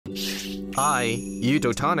I,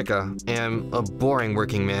 Yuto Tanaka, am a boring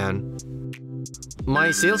working man.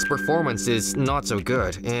 My sales performance is not so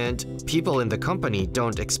good, and people in the company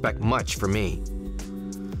don't expect much from me.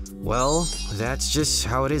 Well, that's just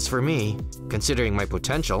how it is for me, considering my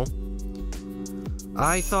potential.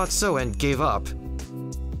 I thought so and gave up.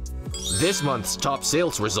 This month's top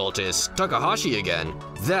sales result is Takahashi again.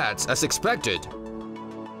 That's as expected.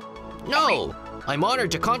 No! I'm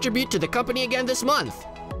honored to contribute to the company again this month.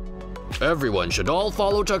 Everyone should all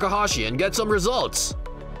follow Takahashi and get some results.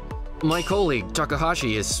 My colleague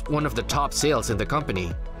Takahashi is one of the top sales in the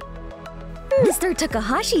company. Mr.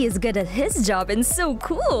 Takahashi is good at his job and so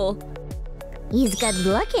cool. He's good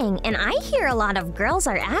looking, and I hear a lot of girls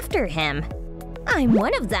are after him. I'm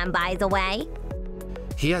one of them, by the way.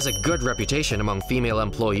 He has a good reputation among female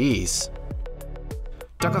employees.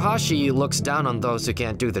 Takahashi looks down on those who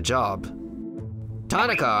can't do the job.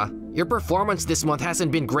 Tanaka, your performance this month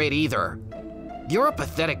hasn't been great either. You're a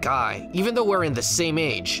pathetic guy, even though we're in the same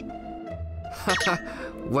age.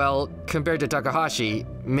 Well, compared to Takahashi,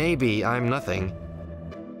 maybe I'm nothing.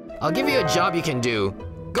 I'll give you a job you can do.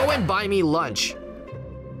 Go and buy me lunch.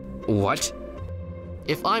 What?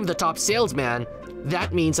 If I'm the top salesman,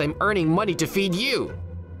 that means I'm earning money to feed you.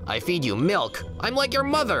 I feed you milk. I'm like your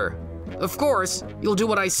mother. Of course, you'll do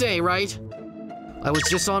what I say, right? I was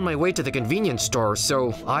just on my way to the convenience store,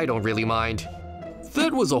 so I don't really mind.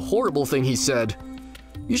 That was a horrible thing he said.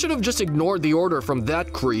 You should have just ignored the order from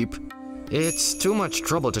that creep. It's too much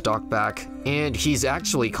trouble to talk back, and he's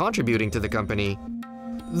actually contributing to the company.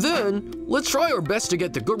 Then, let's try our best to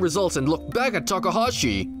get the good results and look back at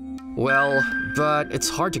Takahashi. Well, but it's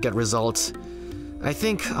hard to get results. I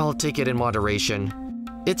think I'll take it in moderation.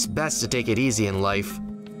 It's best to take it easy in life.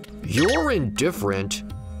 You're indifferent.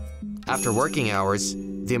 After working hours,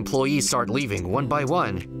 the employees start leaving one by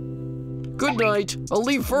one. Good night. I'll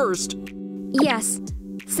leave first. Yes.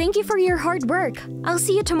 Thank you for your hard work. I'll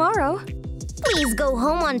see you tomorrow. Please go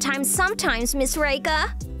home on time sometimes, Miss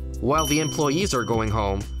Reika. While the employees are going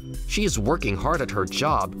home, she is working hard at her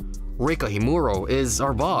job. Reika Himuro is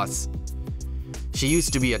our boss. She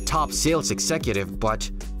used to be a top sales executive,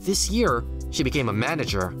 but this year, she became a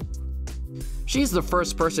manager. She's the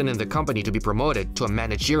first person in the company to be promoted to a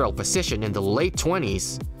managerial position in the late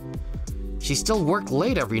 20s. She still works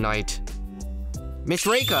late every night. Miss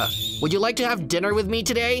Reika, would you like to have dinner with me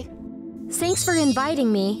today? Thanks for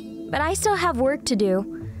inviting me, but I still have work to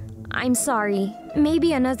do. I'm sorry.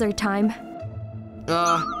 Maybe another time.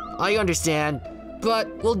 I understand,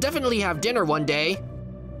 but we'll definitely have dinner one day.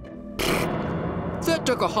 That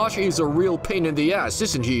Takahashi is a real pain in the ass,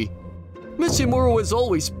 isn't he? Miss Himuro is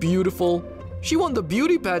always beautiful. She won the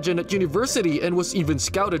beauty pageant at university and was even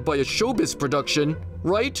scouted by a showbiz production,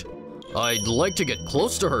 right? I'd like to get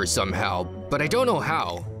close to her somehow, but I don't know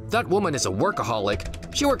how. That woman is a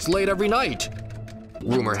workaholic. She works late every night.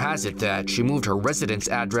 Rumor has it that she moved her residence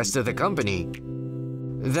address to the company.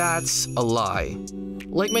 That's a lie.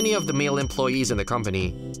 Like many of the male employees in the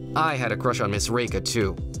company, I had a crush on Miss Reika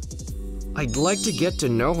too. I'd like to get to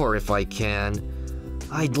know her if I can.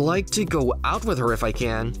 I'd like to go out with her if I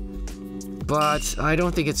can. But I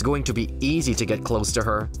don't think it's going to be easy to get close to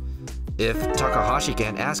her. If Takahashi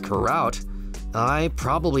can't ask her out, I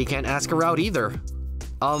probably can't ask her out either.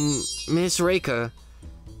 Miss Reika,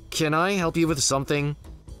 can I help you with something?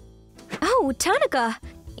 Oh, Tanaka!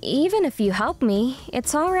 Even if you help me,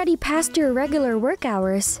 it's already past your regular work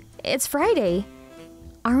hours. It's Friday.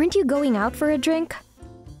 Aren't you going out for a drink?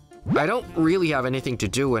 I don't really have anything to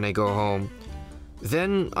do when I go home.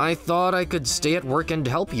 Then I thought I could stay at work and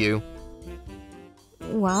help you.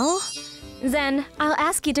 Well, then I'll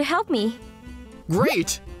ask you to help me.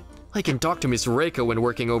 Great! I can talk to Miss Reika when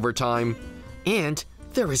working overtime. And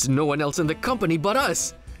there is no one else in the company but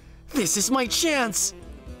us. This is my chance!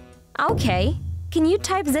 Okay. Can you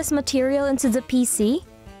type this material into the PC?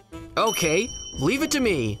 Okay, leave it to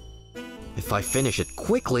me. If I finish it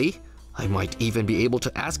quickly, I might even be able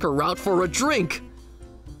to ask her out for a drink.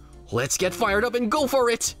 Let's get fired up and go for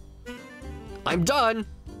it! I'm done!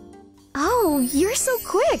 Oh, you're so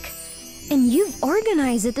quick! And you've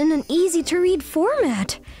organized it in an easy-to-read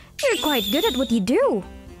format. You're quite good at what you do.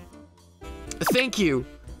 Thank you.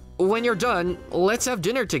 When you're done, let's have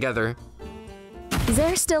dinner together.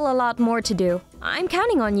 There's still a lot more to do. I'm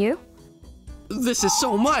counting on you. This is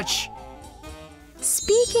so much!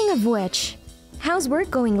 Speaking of which, how's work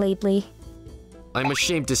going lately? I'm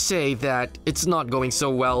ashamed to say that it's not going so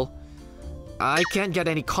well. I can't get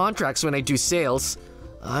any contracts when I do sales.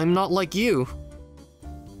 I'm not like you.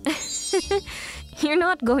 You're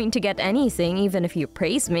not going to get anything even if you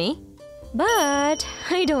praise me. But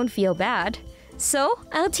I don't feel bad. So,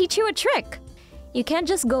 I'll teach you a trick. You can't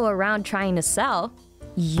just go around trying to sell.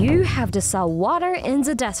 You have to sell water in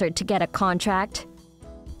the desert to get a contract.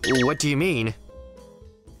 What do you mean?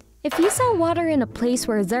 If you sell water in a place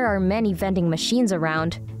where there are many vending machines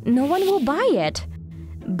around, no one will buy it.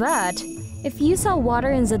 But if you sell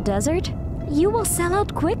water in the desert, you will sell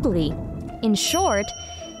out quickly. In short,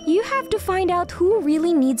 you have to find out who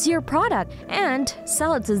really needs your product and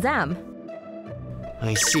sell it to them.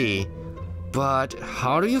 I see. But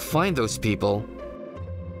how do you find those people?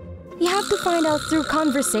 You have to find out through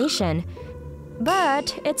conversation.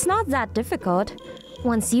 But it's not that difficult.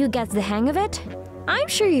 Once you get the hang of it, I'm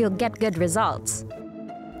sure you'll get good results.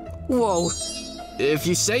 Whoa. If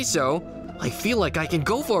you say so, I feel like I can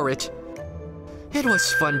go for it. It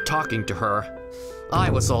was fun talking to her. I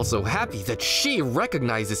was also happy that she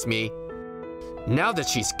recognizes me. Now that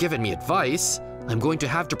she's given me advice, I'm going to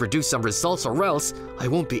have to produce some results or else I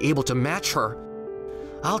won't be able to match her.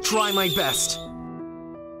 I'll try my best.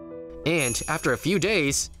 And after a few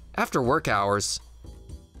days, after work hours.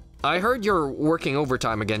 I heard you're working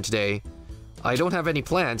overtime again today. I don't have any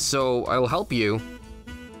plans, so I'll help you.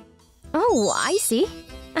 Oh, I see.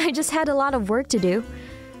 I just had a lot of work to do.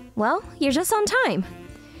 Well, you're just on time.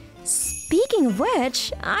 Speaking of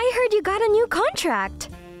which, I heard you got a new contract.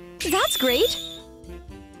 That's great.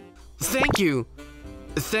 Thank you.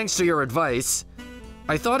 Thanks to your advice.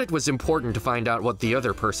 I thought it was important to find out what the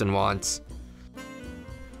other person wants.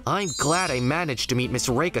 I'm glad I managed to meet Miss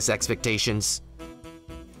Reika's expectations.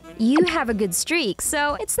 You have a good streak,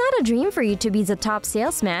 so it's not a dream for you to be the top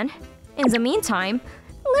salesman. In the meantime,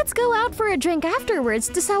 let's go out for a drink afterwards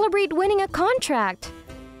to celebrate winning a contract.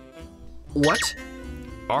 What?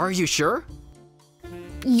 Are you sure?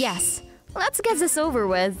 Yes. Let's get this over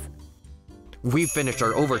with. We finished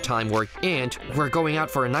our overtime work and we're going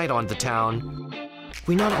out for a night on the town.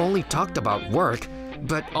 We not only talked about work,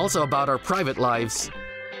 but also about our private lives.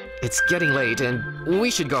 It's getting late and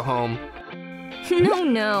we should go home.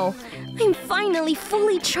 No. I'm finally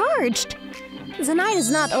fully charged. The night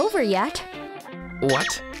is not over yet.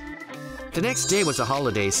 What? The next day was a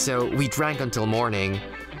holiday, so we drank until morning.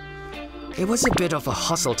 It was a bit of a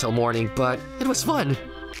hustle till morning, but it was fun.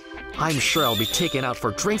 I'm sure I'll be taken out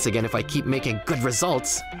for drinks again if I keep making good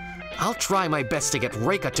results. I'll try my best to get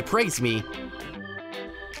Reika to praise me.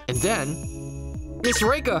 And then… Miss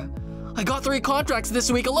Reika! I got 3 contracts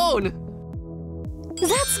this week alone!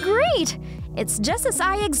 That's great! It's just as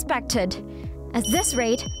I expected. At this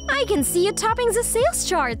rate, I can see you topping the sales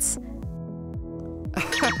charts.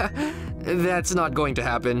 That's not going to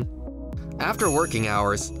happen. After working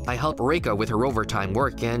hours, I help Reika with her overtime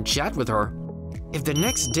work and chat with her. If the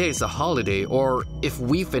next day is a holiday or if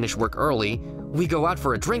we finish work early, we go out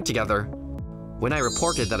for a drink together. When I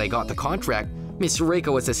reported that I got the contract, Miss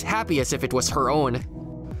Reika was as happy as if it was her own.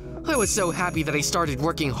 I was so happy that I started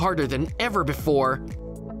working harder than ever before.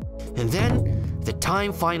 And then, the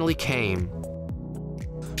time finally came.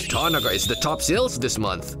 Tanaka is the top sales this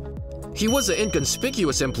month. He was an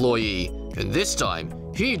inconspicuous employee, and this time,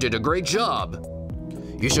 he did a great job.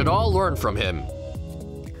 You should all learn from him.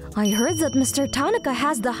 I heard that Mr. Tanaka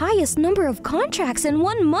has the highest number of contracts in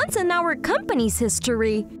 1 month in our company's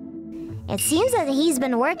history. It seems that he's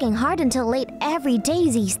been working hard until late every day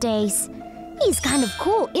these days. He's kind of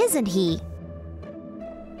cool, isn't he?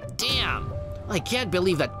 Damn! I can't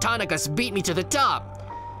believe that Tanaka's beat me to the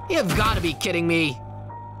top. You've got to be kidding me.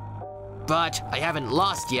 But I haven't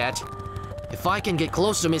lost yet. If I can get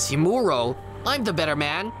close to Miss Himuro, I'm the better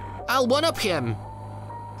man. I'll one-up him.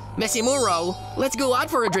 Miss Himuro, let's go out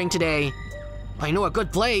for a drink today. I know a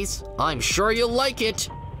good place. I'm sure you'll like it.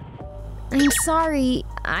 I'm sorry,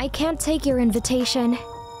 I can't take your invitation.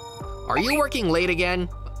 Are you working late again?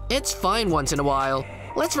 It's fine once in a while.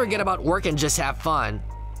 Let's forget about work and just have fun.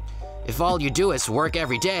 If all you do is work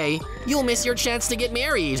every day, you'll miss your chance to get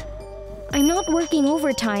married. I'm not working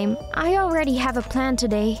overtime. I already have a plan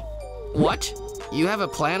today. What? You have a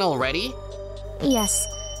plan already? Yes.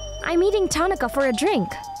 I'm meeting Tanaka for a drink.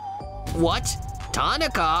 What?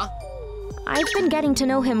 Tanaka? I've been getting to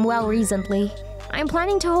know him well recently. I'm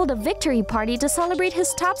planning to hold a victory party to celebrate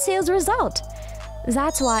his top sales result.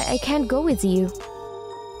 That's why I can't go with you.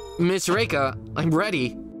 Miss Reika, I'm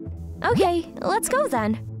ready. Okay, let's go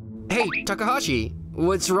then. Hey, Takahashi,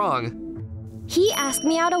 what's wrong? He asked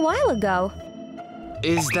me out a while ago.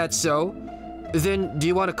 Is that so? Then do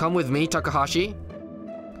you want to come with me, Takahashi?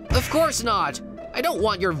 Of course not! I don't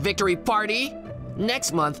want your victory party!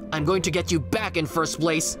 Next month, I'm going to get you back in first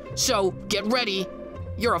place, so get ready!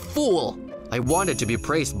 You're a fool! I wanted to be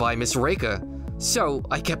praised by Miss Reika, so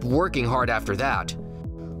I kept working hard after that.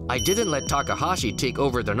 I didn't let Takahashi take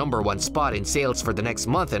over the #1 spot in sales for the next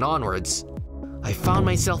month and onwards. I found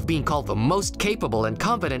myself being called the most capable and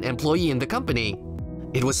competent employee in the company.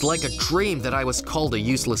 It was like a dream that I was called a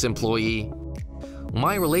useless employee.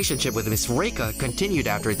 My relationship with Miss Reika continued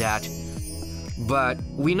after that. But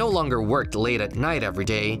we no longer worked late at night every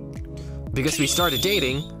day. Because we started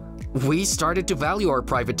dating, we started to value our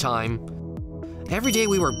private time. Every day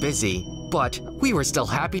we were busy, but we were still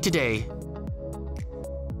happy today.